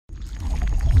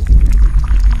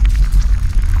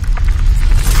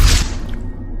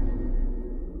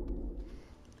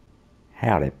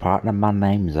Howdy, partner. My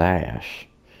name's Ash.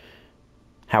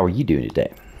 How are you doing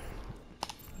today?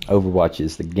 Overwatch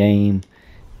is the game,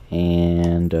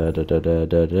 and what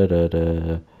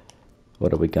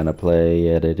are we gonna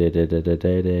play?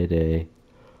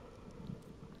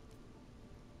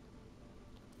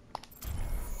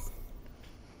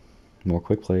 More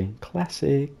quick play,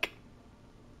 classic.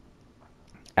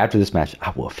 After this match, I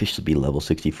will officially be level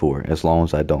 64, as long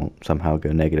as I don't somehow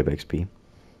go negative XP.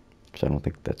 Which I don't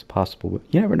think that's possible, but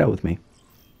you never know with me.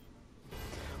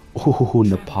 Oh,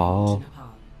 Nepal.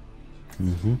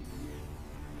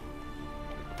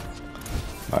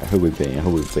 Alright, who we being? Who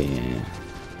we being?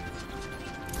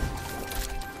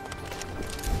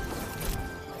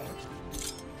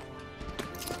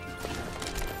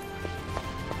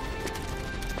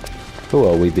 Who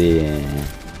are we being?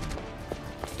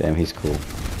 Damn, he's cool.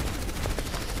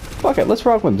 Fuck it, let's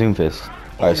rock with Doomfist.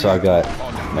 Alright, so I got...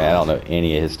 Man, I don't know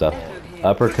any of his stuff.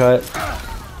 Uppercut.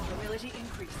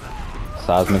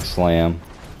 Seismic Slam.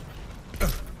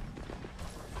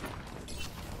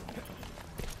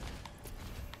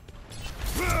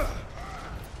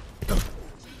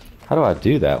 How do I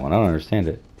do that one? I don't understand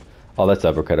it. Oh, that's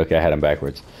uppercut. Okay, I had him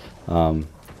backwards.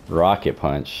 Rocket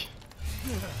Punch.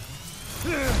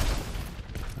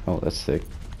 Oh, that's sick.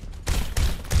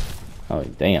 Oh,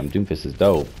 damn. Doomfist is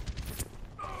dope.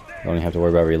 Don't even have to worry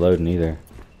about reloading either.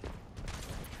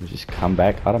 You just come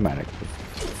back automatically.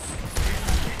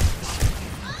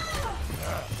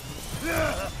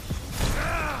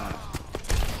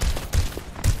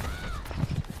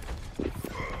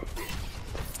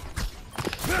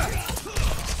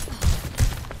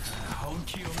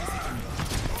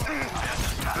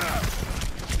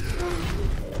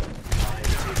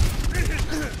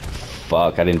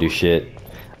 Fuck, I didn't do shit.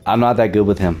 I'm not that good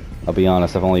with him. I'll be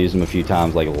honest, I've only used him a few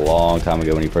times, like a long time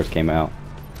ago when he first came out.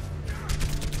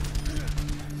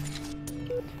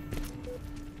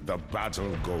 The battle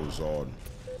goes on.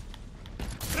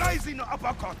 Rising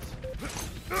uppercut.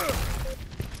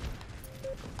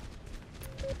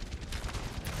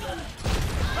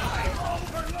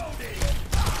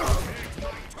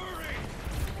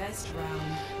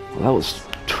 Well, that was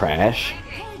trash.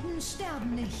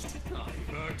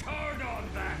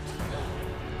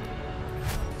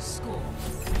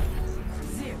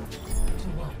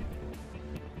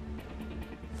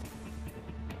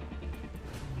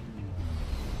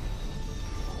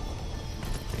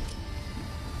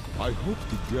 I hope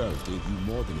the girls gave you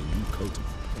more than a new coat of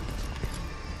paint.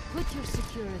 Put your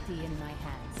security in my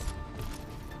hands.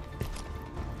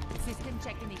 System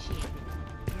check initiated.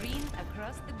 Green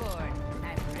across the board.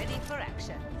 I'm ready for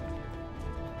action.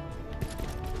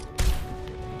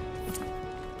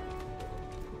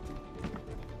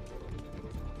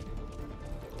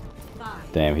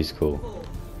 Damn, he's cool. 4,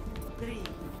 3,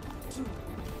 2,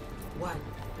 1.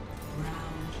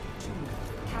 Round 2.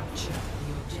 Capture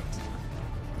the objective.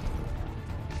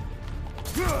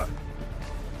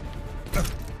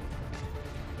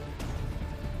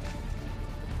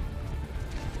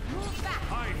 Move back.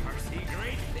 I foresee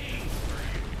great things for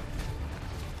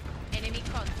you. Enemy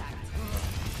contact.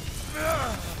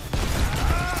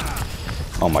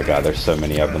 Oh my god, there's so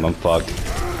many of them. I'm fucked.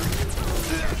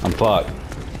 I'm fucked.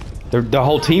 The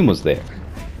whole team was there.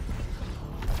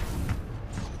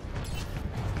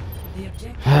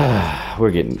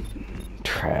 We're getting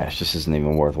trash. This isn't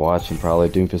even worth watching. Probably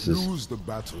Doomfist is... Lose the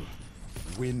battle,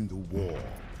 win the war.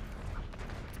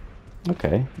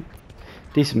 Okay.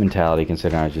 Decent mentality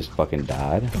considering I just fucking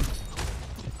died.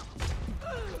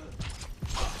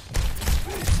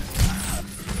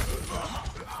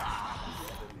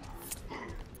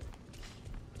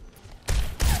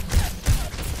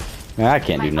 Man, I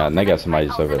can't do nothing. They got somebody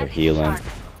just over there healing.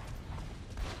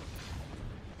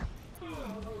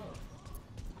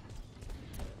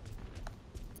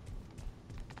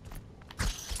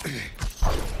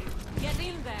 Get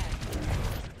in there.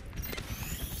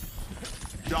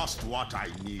 Just what I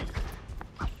need.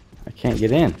 I can't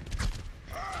get in.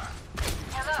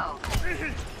 Hello.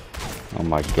 Oh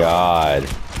my god.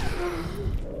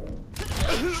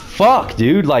 Fuck,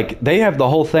 dude. Like, they have the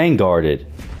whole thing guarded.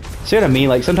 See what I mean?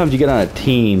 Like, sometimes you get on a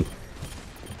team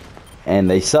and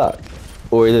they suck.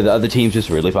 Or either the other team's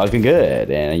just really fucking good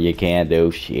and you can't do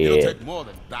It'll shit. take more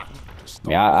than that to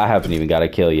stop. Yeah, I haven't even got a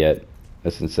kill yet.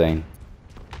 That's insane.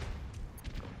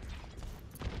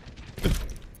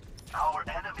 Our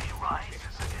enemy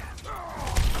rises again.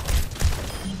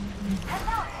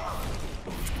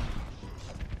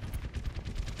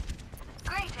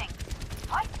 Greetings.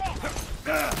 Right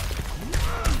there.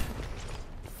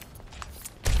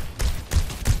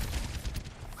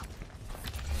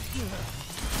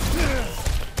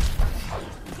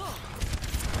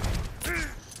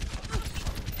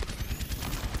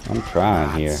 I'm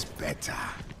trying here. That's better.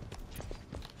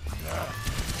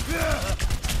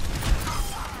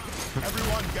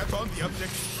 Everyone get on the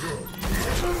object.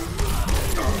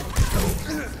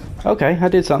 Okay, I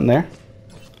did something there.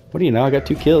 What do you know? I got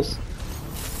 2 kills.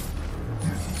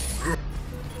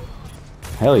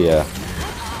 Hell yeah.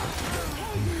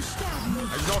 I'm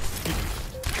not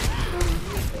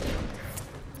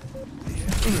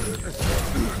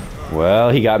finished. Well,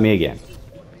 he got me again.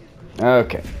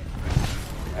 Okay.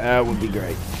 That would be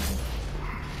great.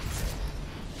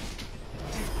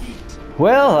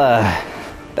 Well,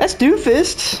 that's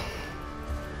Doomfist.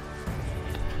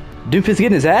 Doomfist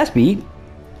getting his ass beat.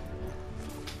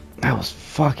 That was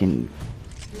fucking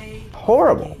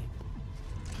horrible.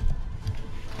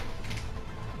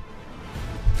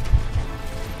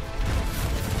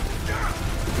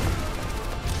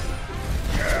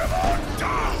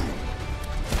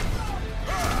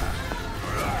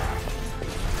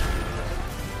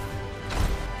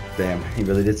 Damn, he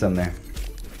really did something there.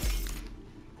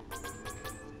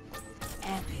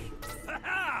 Epic.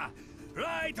 Ha-ha!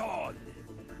 Right on!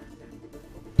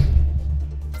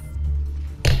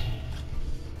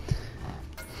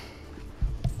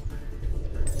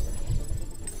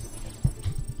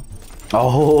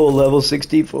 Oh, level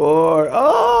 64.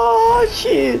 Oh,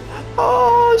 shit.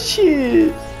 Oh,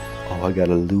 shit. Oh, I got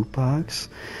a loot box?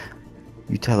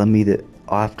 You telling me that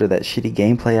after that shitty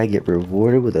gameplay I get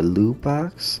rewarded with a loot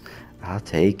box? I'll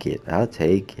take it. I'll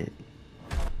take it.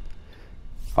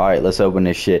 Alright, let's open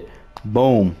this shit.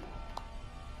 Boom.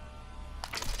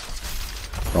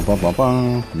 Bum, bum, bum,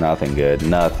 bum. Nothing good.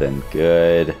 Nothing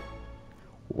good.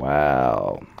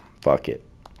 Wow. Fuck it.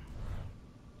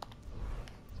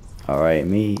 Alright,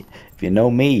 me. If you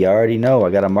know me, you already know. I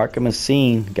gotta mark him as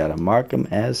seen. Gotta mark him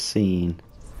as seen.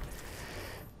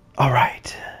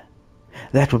 Alright.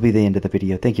 That will be the end of the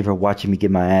video. Thank you for watching me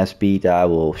get my ass beat. I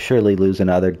will surely lose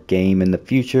another game in the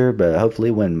future, but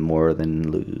hopefully win more than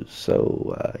lose.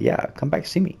 So, yeah, come back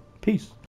see me. Peace.